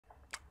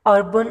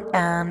Urban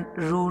and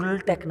rural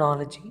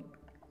technology.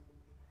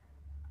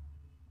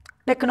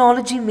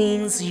 Technology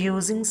means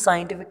using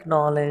scientific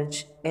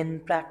knowledge in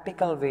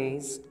practical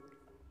ways.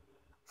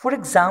 For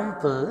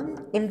example,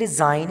 in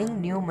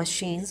designing new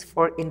machines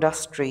for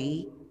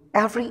industry,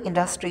 every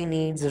industry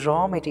needs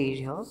raw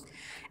materials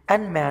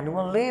and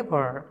manual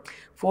labor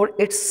for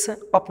its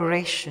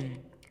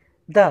operation.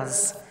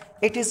 Thus,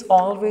 it is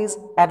always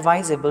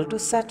advisable to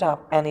set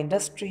up an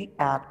industry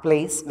at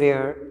place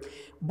where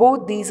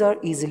both these are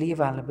easily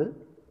available.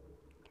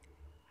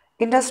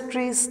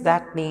 Industries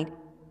that need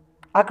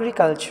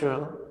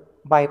agricultural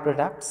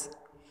byproducts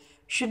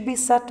should be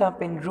set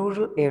up in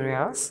rural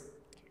areas,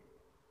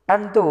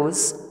 and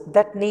those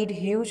that need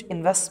huge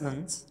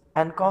investments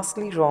and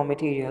costly raw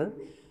material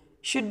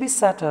should be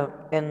set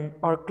up in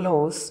or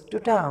close to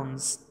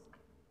towns.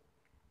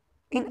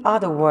 In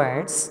other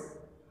words,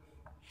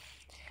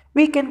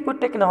 we can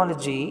put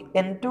technology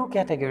in two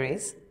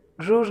categories: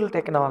 rural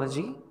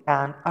technology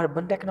and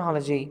urban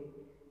technology.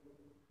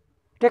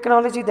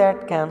 Technology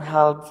that can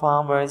help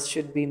farmers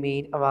should be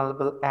made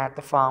available at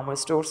the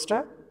farmer's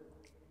doorstep.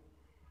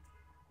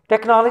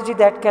 Technology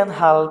that can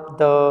help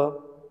the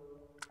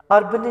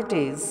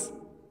urbanities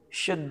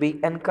should be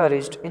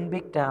encouraged in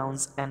big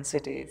towns and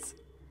cities.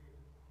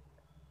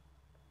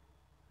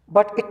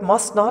 But it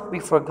must not be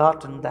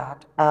forgotten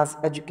that as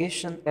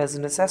education is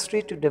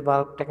necessary to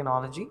develop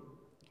technology,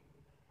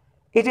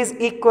 it is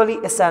equally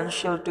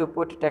essential to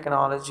put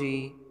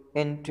technology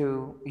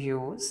into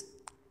use,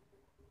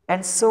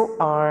 and so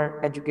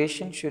our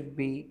education should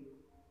be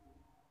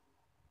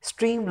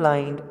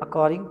streamlined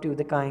according to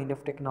the kind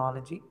of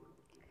technology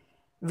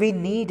we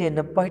need in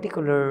a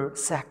particular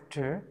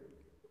sector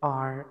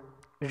or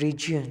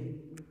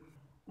region.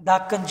 The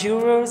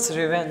Conjurer's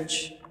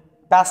Revenge,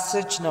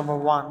 passage number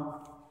 1.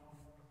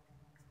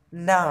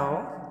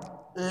 Now,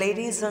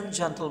 ladies and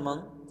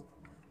gentlemen,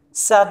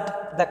 said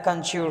the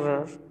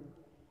conjurer,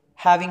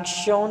 having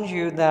shown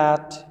you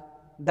that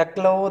the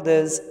cloth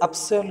is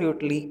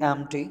absolutely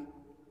empty,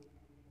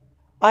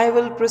 I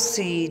will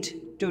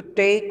proceed to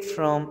take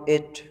from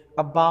it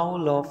a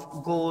bowl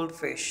of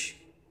goldfish.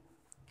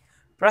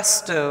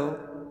 Presto!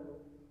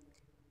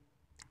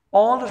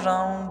 All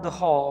around the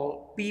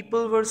hall,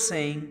 people were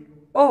saying,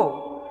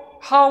 "Oh,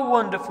 how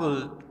wonderful!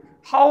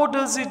 How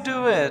does he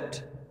do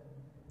it?"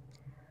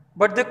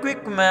 But the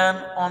quick man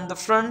on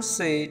the front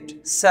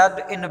seat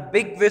said in a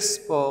big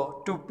whisper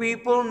to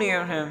people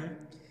near him,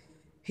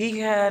 he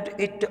had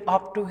it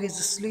up to his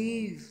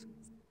sleeve.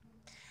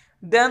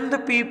 Then the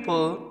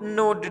people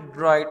nodded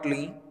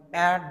brightly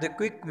at the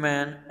quick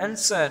man and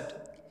said,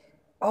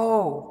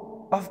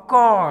 "Oh, of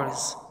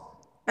course."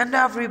 And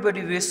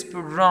everybody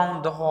whispered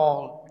round the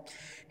hall,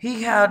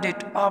 "He had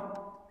it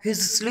up his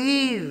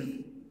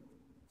sleeve."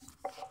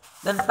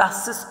 Then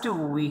passes two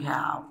we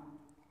have.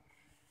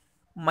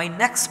 My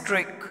next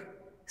trick,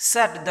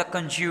 said the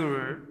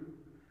conjurer,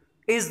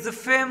 is the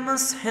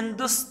famous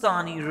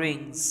Hindustani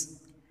rings.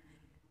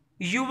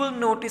 You will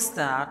notice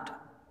that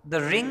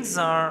the rings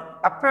are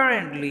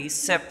apparently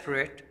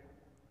separate.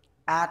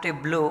 At a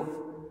blow,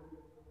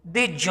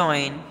 they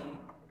join.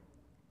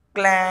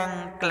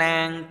 Clang,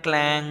 clang,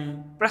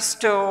 clang,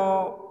 presto!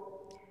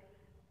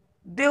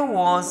 There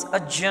was a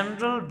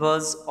general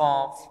buzz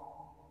of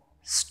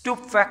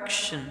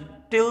stupefaction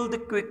till the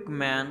quick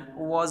man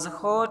was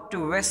heard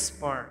to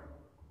whisper,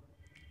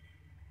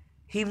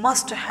 "He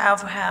must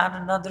have had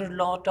another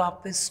lot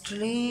up his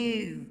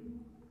sleeve."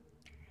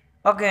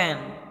 Again,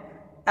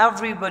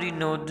 everybody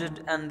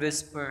nodded and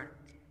whispered,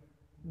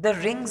 "The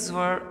rings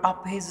were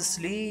up his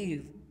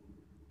sleeve."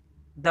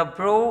 The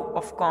brow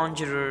of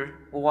conjurer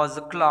was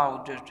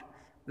clouded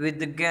with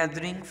the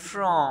gathering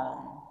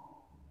frown.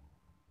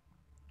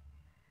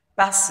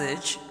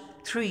 Passage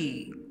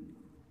 3.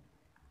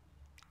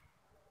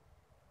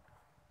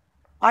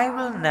 I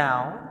will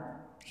now,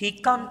 he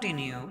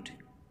continued,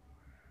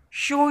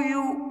 show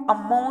you a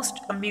most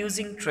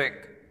amusing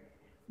trick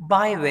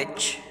by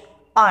which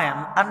I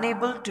am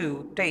unable to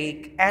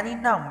take any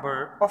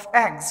number of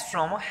eggs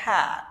from a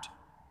hat.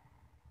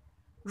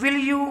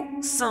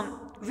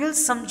 Will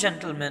some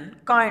gentleman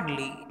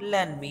kindly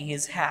lend me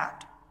his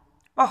hat?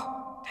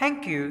 Oh,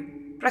 thank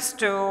you.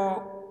 Presto!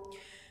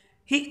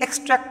 He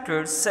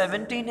extracted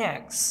 17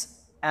 eggs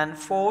and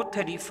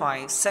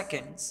 4:35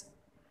 seconds.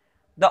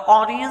 The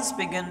audience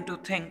began to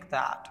think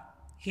that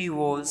he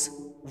was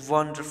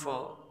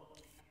wonderful.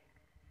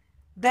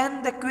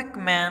 Then the quick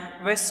man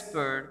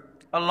whispered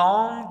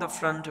along the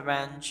front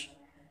bench,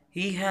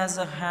 "He has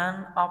a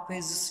hand up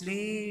his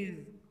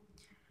sleeve."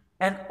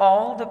 And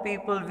all the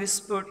people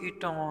whispered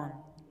it on.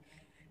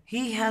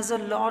 "He has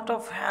a lot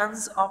of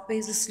hands up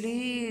his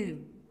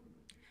sleeve."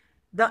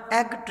 The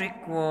egg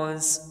trick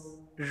was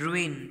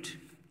ruined.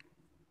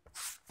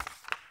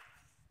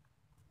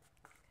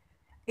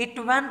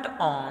 It went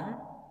on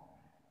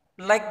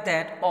like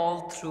that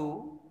all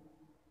through.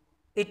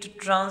 It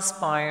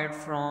transpired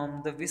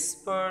from the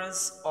whispers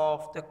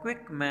of the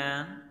quick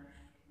man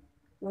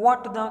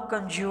what the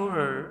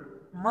conjurer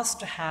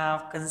must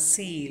have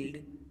concealed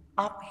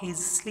up his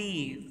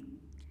sleeve.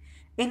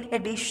 In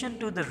addition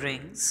to the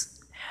rings,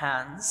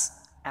 hands,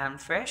 and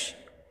fish,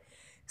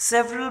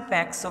 several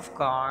packs of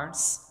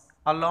cards,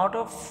 a lot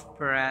of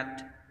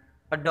bread,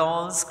 a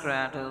doll's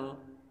cradle,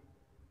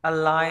 a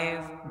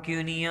live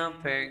guinea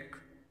pig,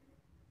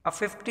 a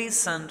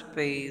 50-cent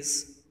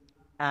piece,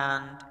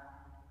 and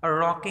a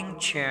rocking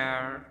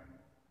chair.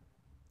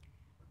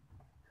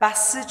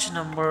 Passage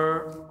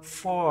number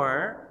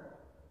 4.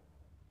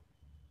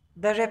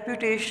 The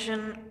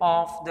reputation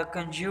of the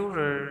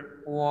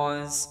conjurer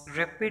was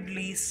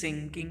rapidly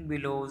sinking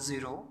below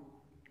zero.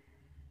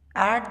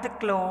 At the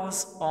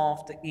close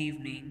of the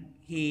evening,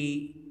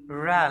 he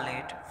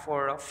rallied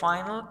for a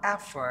final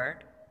effort.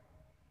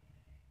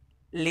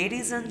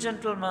 Ladies and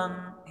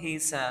gentlemen, he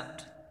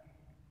said,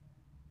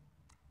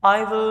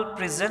 I will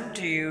present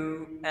to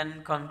you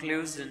in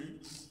conclusion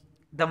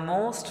the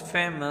most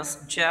famous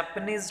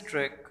Japanese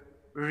trick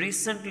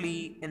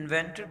recently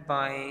invented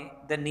by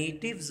the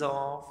natives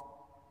of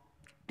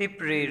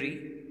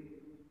Tipperary.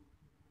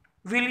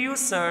 Will you,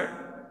 sir,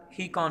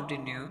 he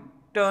continued,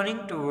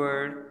 turning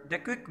toward the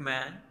quick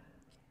man,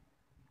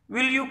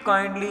 will you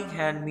kindly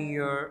hand me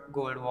your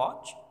gold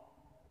watch?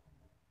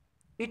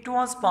 It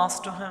was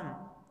passed to him.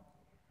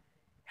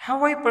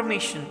 Have I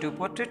permission to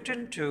put it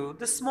into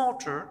this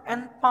mortar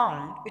and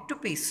pound it to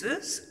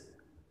pieces?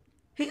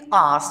 He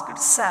asked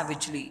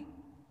savagely.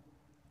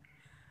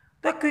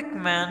 The quick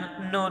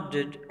man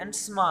nodded and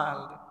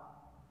smiled.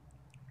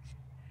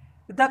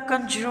 The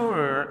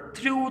conjurer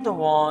threw the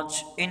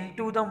watch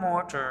into the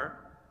mortar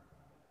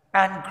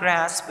and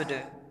grasped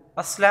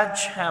a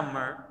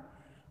sledgehammer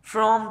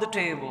from the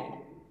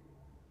table.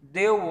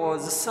 There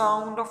was a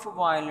sound of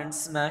violent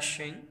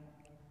smashing.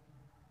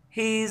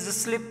 He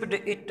slipped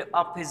it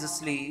up his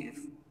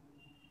sleeve,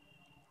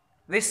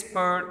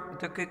 whispered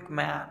the quick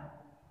man.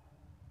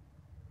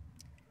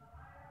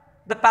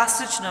 The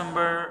passage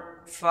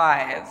number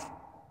 5.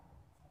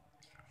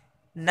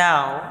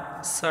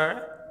 Now,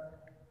 sir,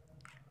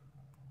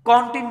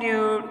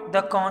 continued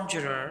the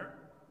conjurer,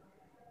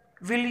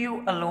 will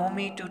you allow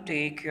me to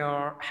take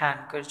your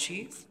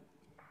handkerchief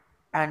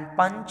and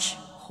punch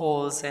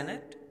holes in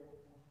it?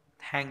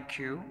 Thank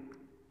you.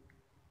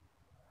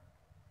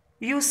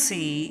 You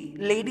see,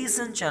 ladies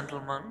and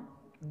gentlemen,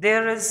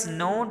 there is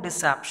no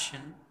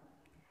deception.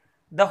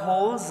 The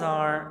holes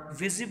are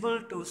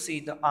visible to see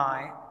the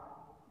eye.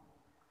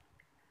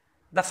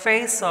 The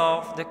face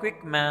of the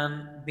quick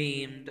man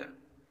beamed.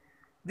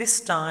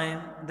 This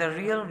time, the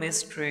real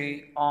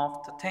mystery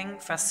of the thing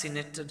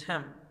fascinated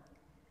him.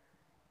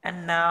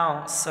 And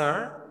now,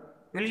 sir,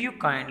 will you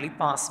kindly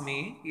pass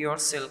me your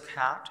silk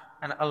hat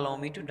and allow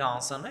me to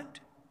dance on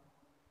it?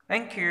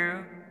 Thank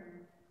you.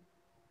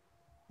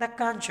 The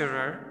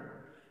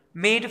conjurer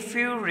made a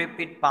few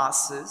rapid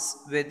passes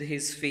with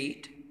his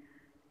feet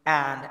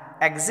and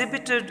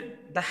exhibited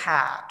the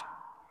hat,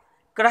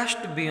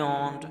 crushed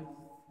beyond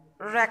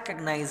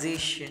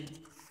recognition.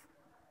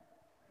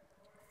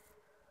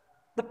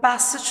 The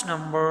passage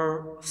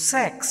number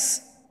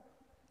 6.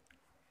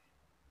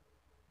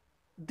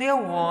 There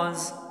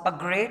was a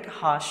great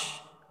hush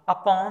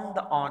upon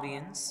the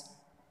audience.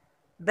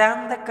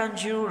 Then the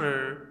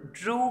conjurer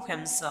drew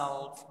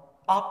himself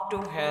up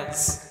to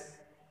his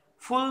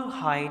full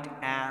height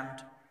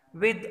and,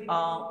 with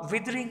a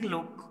withering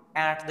look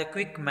at the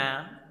quick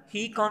man,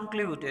 he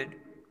concluded,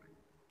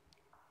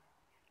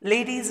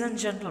 ladies and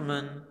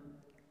gentlemen,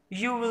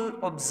 you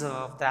will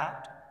observe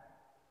that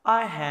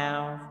I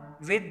have,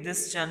 with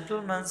this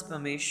gentleman's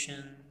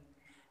permission,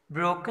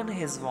 broken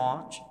his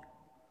watch,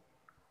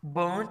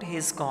 burnt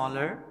his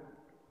collar,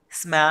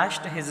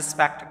 smashed his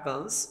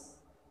spectacles,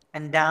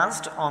 and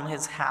danced on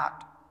his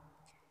hat.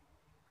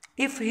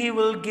 If he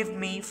will give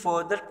me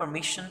further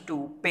permission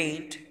to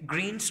paint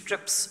green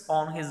strips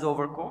on his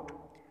overcoat,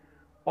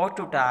 or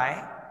to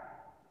tie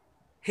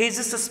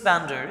his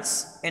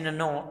suspenders in a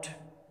knot,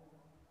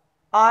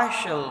 I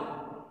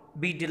shall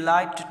be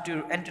delighted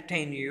to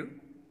entertain you.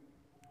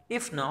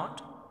 If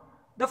not,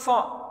 the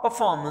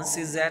performance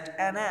is at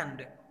an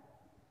end.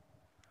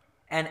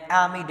 And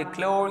amid a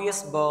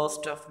glorious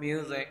burst of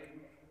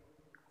music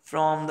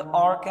from the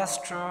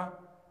orchestra,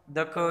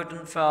 the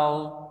curtain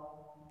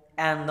fell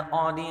and the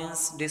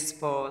audience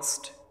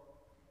dispersed.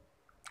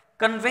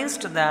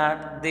 Convinced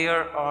that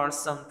there are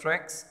some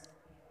tricks,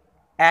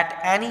 at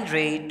any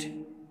rate,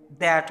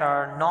 that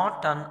are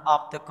not done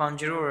up the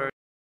conjurer.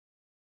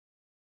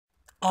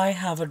 I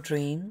have a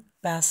dream,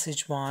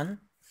 passage 1.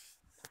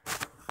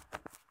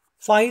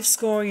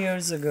 50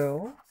 years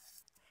ago,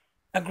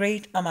 a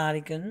great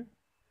American,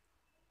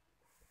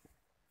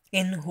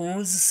 in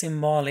whose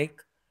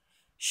symbolic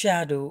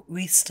shadow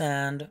we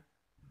stand,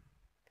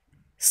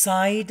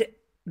 sighed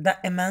the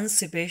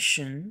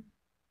Emancipation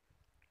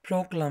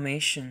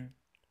Proclamation.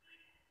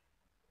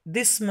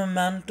 This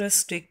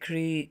momentous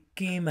decree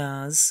came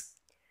as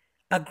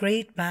a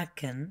great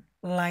beacon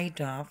light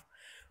of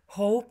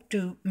hope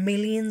to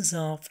millions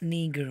of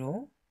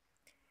Negro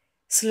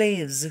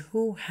slaves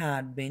who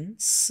had been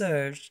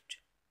searched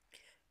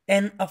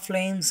in a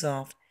flames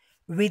of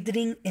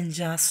withering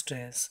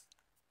injustice.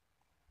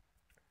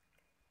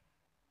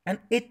 and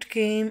it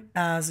came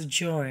as a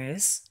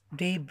joyous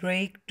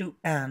daybreak to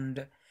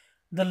end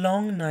the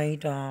long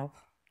night of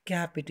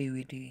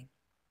captivity.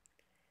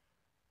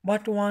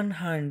 But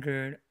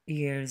 100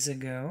 years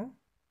ago,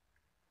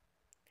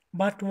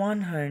 but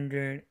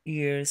 100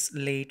 years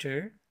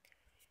later,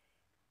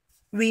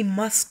 we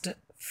must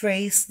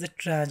face the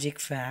tragic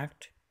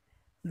fact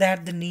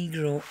that the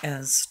Negro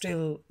is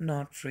still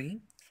not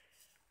free.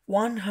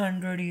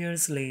 100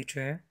 years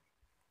later,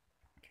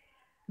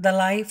 the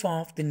life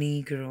of the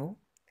Negro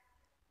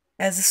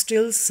is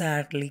still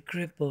sadly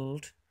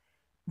crippled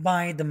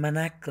by the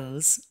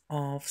manacles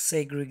of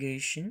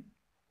segregation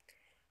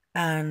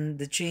and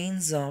the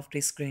chains of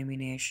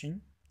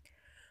discrimination.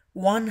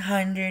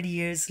 100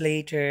 years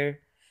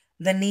later,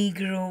 the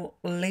Negro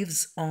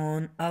lives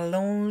on a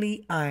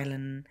lonely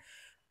island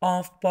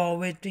of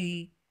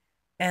poverty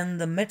in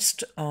the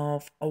midst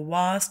of a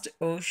vast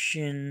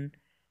ocean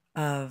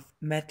of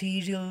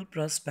material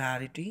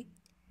prosperity.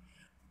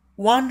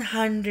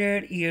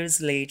 100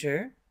 years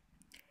later,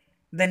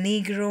 the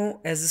Negro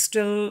is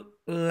still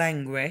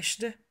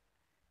languished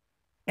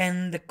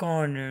in the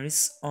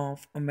corners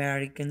of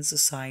American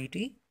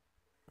society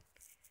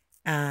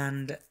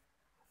and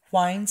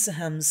finds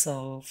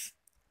himself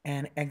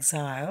in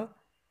exile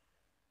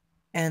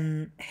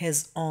in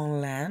his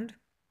own land.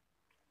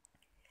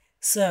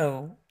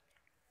 So,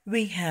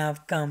 we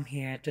have come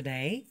here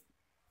today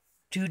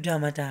to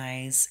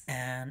dramatize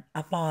an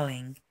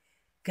appalling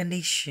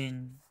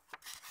condition.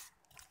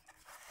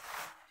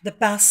 The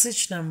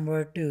passage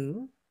number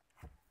 2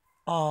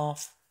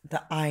 of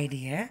the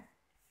idea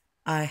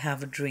I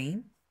have a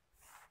dream.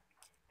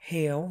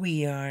 Here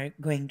we are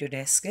going to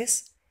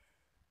discuss.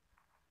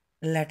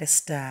 Let us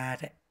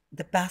start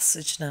the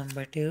passage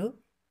number 2.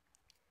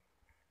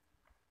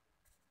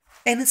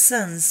 In a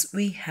sense,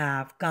 we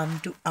have come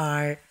to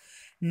our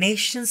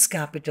nation's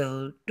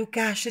capital to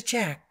cash a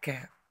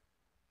check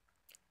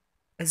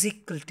is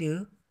equal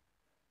to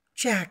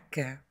check.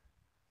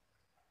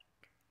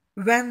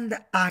 When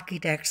the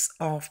architects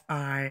of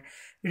our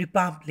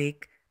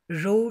republic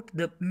wrote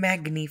the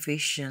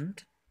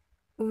magnificent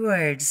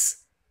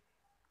words,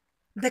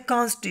 the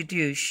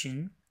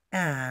Constitution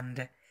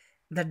and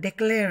the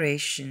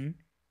Declaration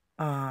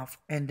of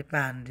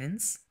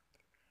Independence,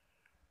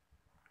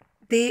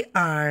 they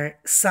are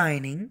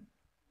signing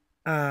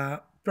a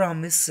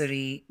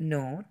promissory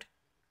note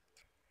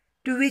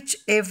to which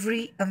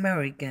every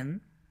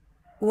American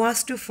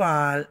was to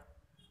fall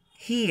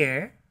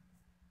here.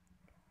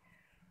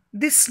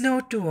 This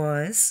note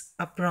was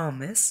a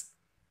promise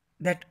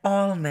that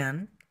all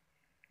men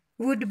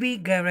would be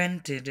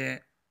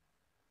guaranteed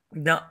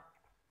the,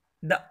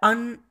 the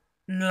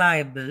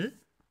unliable,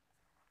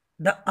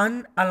 the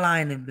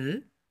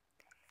unalienable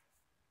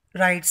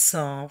rights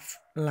of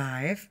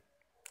life,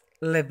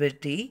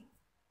 liberty,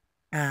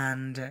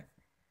 and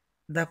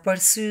the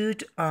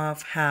pursuit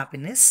of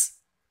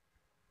happiness.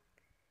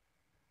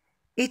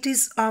 It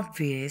is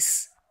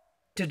obvious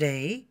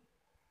today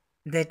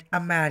that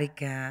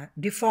America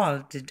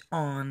defaulted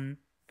on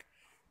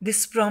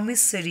this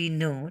promissory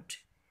note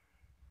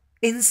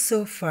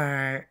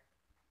insofar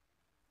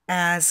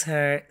as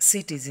her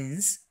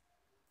citizens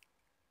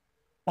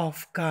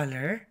of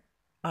color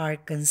are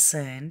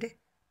concerned.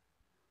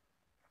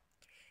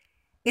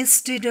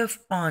 Instead of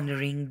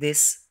honoring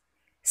this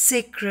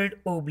sacred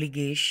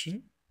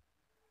obligation,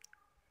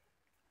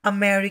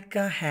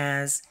 America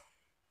has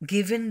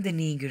given the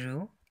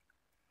Negro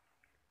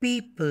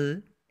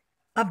people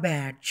a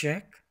bad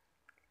check,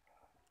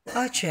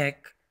 a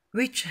check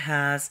which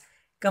has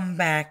come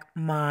back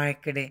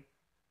marked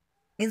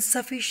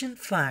insufficient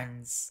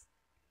funds.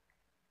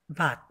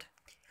 But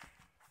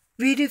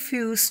we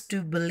refuse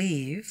to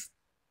believe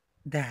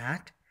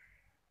that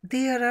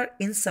there are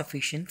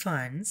insufficient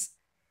funds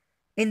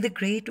in the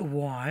great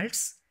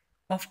vaults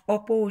of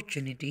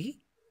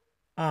opportunity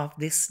of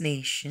this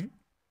nation.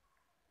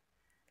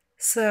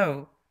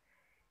 So,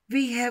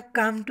 we have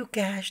come to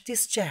cash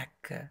this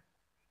check.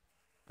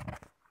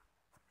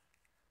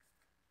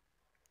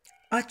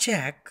 A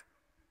check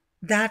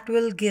that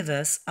will give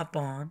us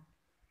upon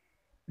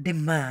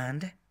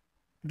demand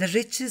the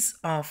riches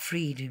of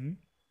freedom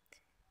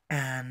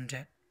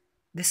and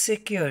the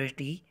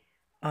security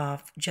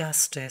of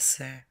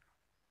justice.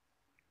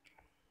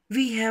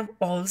 We have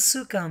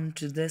also come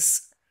to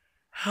this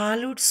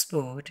hallowed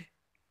spot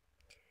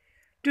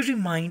to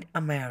remind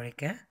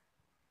America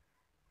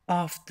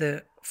of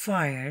the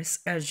fire's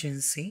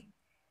urgency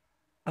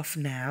of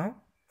now.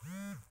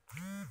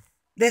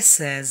 This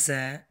is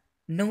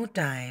no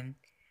time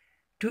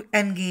to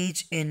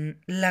engage in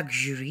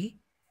luxury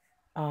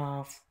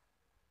of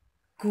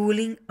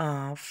cooling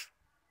off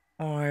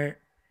or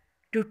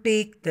to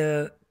take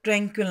the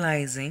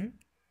tranquilizing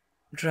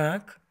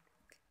drug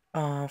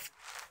of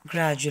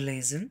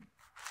gradualism.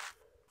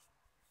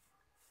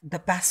 The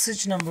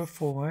passage number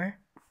 4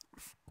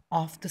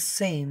 of the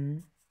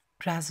same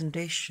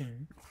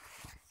presentation,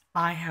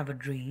 I have a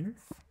dream,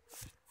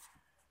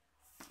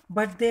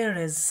 but there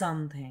is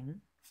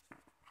something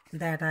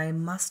that I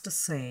must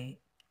say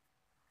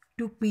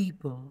to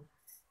people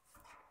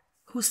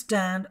who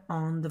stand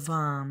on the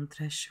warm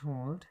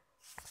threshold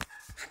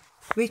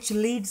which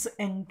leads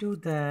into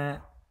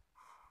the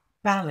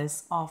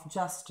palace of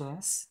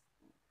justice.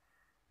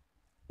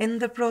 In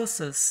the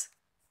process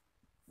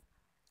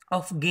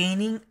of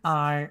gaining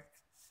our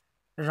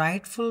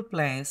rightful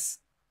place,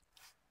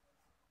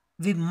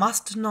 we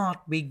must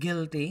not be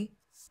guilty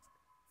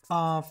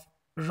of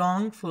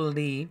wrongful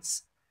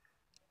deeds.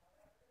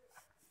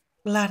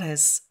 Let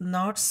us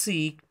not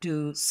seek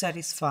to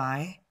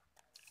satisfy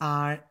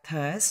our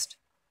thirst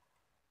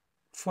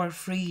for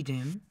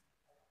freedom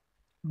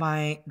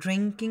by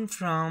drinking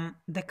from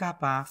the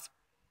cup of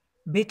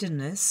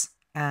bitterness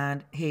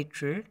and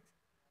hatred.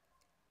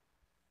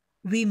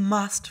 We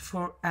must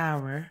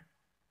forever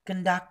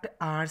conduct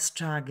our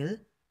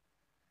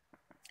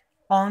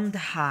on the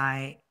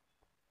high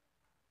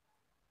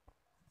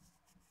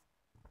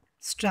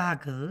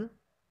struggle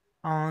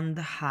on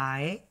the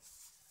high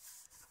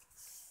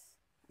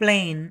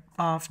plane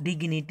of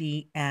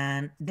dignity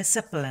and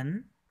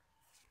discipline.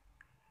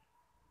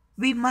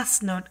 We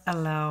must not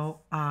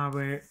allow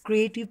our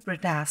creative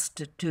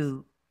protest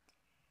to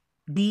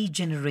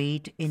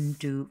degenerate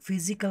into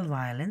physical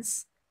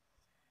violence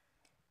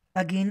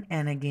again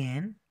and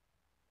again.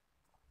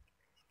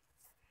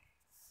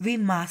 We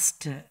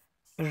must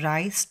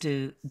rise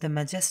to the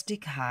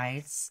majestic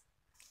heights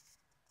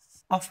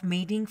of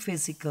meeting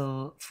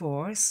physical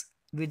force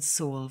with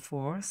soul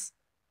force,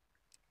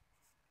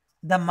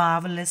 the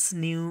marvelous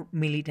new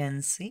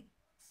militancy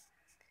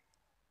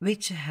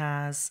which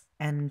has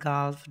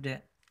engulfed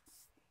the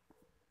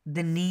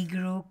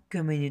Negro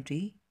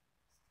community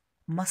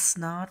must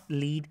not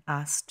lead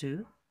us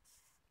to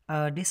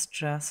a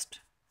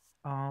distrust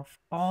of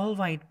all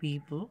white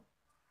people,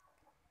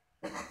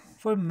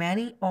 for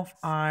many of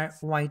our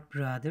white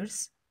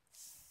brothers,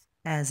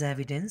 as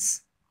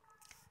evidence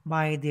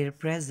by their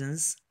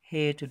presence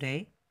here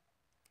today,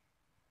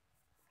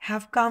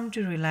 have come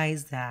to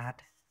realize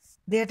that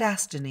their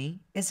destiny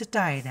is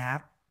tied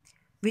up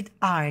with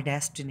our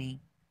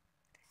destiny,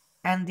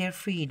 and their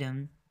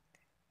freedom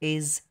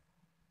is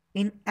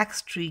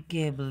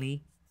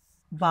inextricably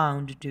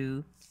bound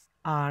to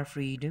our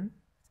freedom.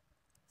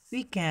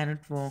 We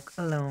cannot walk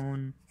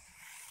alone.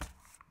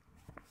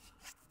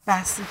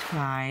 Passage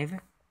 5.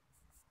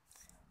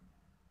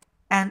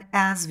 And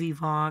as we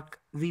walk,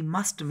 we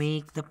must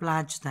make the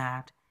pledge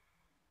that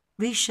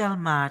we shall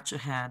march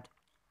ahead.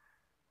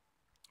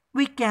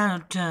 We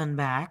cannot turn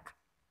back.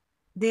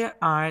 There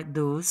are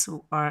those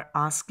who are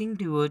asking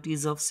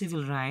devotees of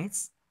civil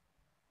rights,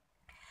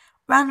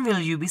 when will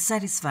you be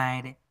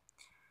satisfied?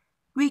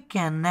 We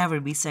can never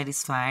be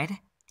satisfied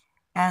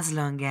as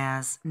long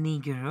as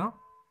Negro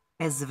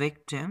is the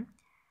victim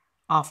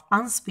of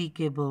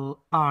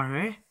unspeakable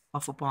horror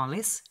of a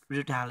police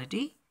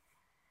brutality.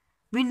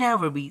 We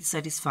never be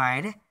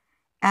satisfied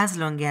as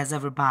long as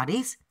our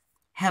bodies,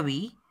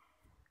 heavy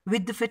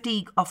with the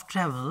fatigue of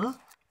travel,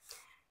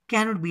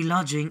 cannot be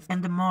lodging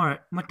in the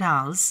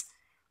motels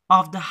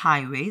of the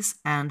highways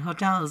and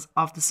hotels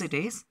of the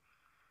cities.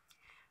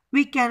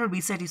 We cannot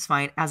be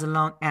satisfied as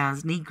long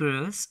as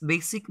Negroes'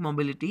 basic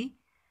mobility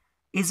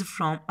is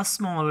from a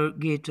smaller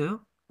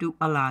ghetto to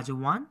a larger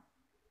one.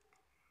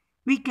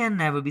 We can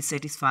never be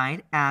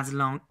satisfied as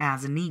long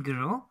as a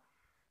Negro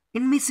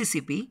in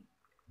Mississippi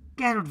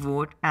cannot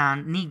vote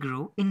and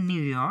Negro in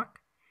New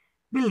York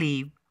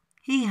believe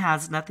he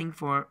has nothing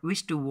for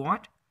which to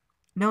vote.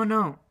 No,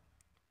 no,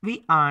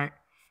 we are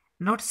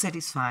not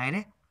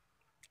satisfied,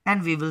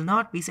 and we will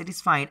not be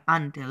satisfied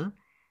until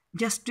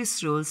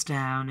justice rolls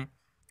down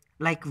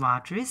like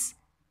waters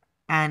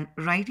and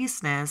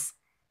righteousness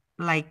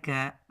like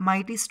a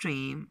mighty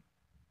stream.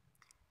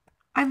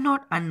 I'm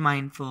not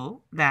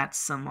unmindful that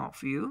some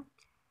of you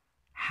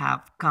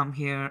have come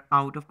here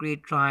out of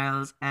great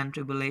trials and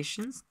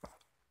tribulations.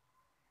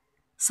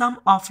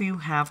 Some of you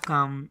have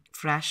come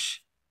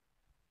fresh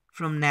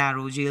from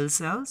narrow jail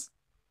cells.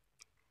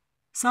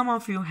 Some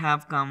of you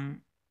have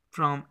come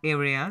from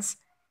areas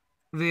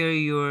where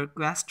your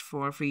quest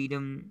for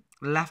freedom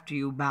left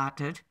you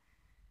battered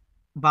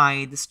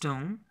by the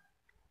storm,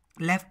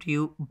 left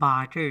you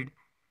battered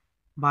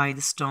by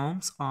the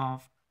storms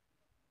of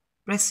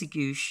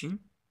persecution,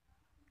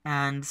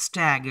 and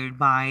staggered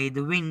by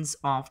the winds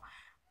of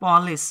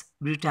police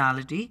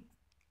brutality.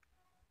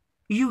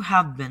 You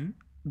have been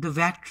the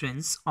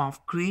veterans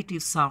of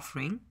creative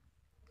suffering.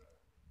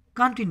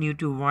 Continue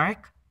to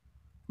work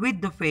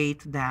with the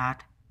faith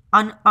that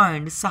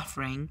unearned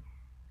suffering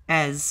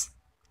is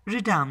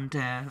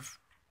redemptive.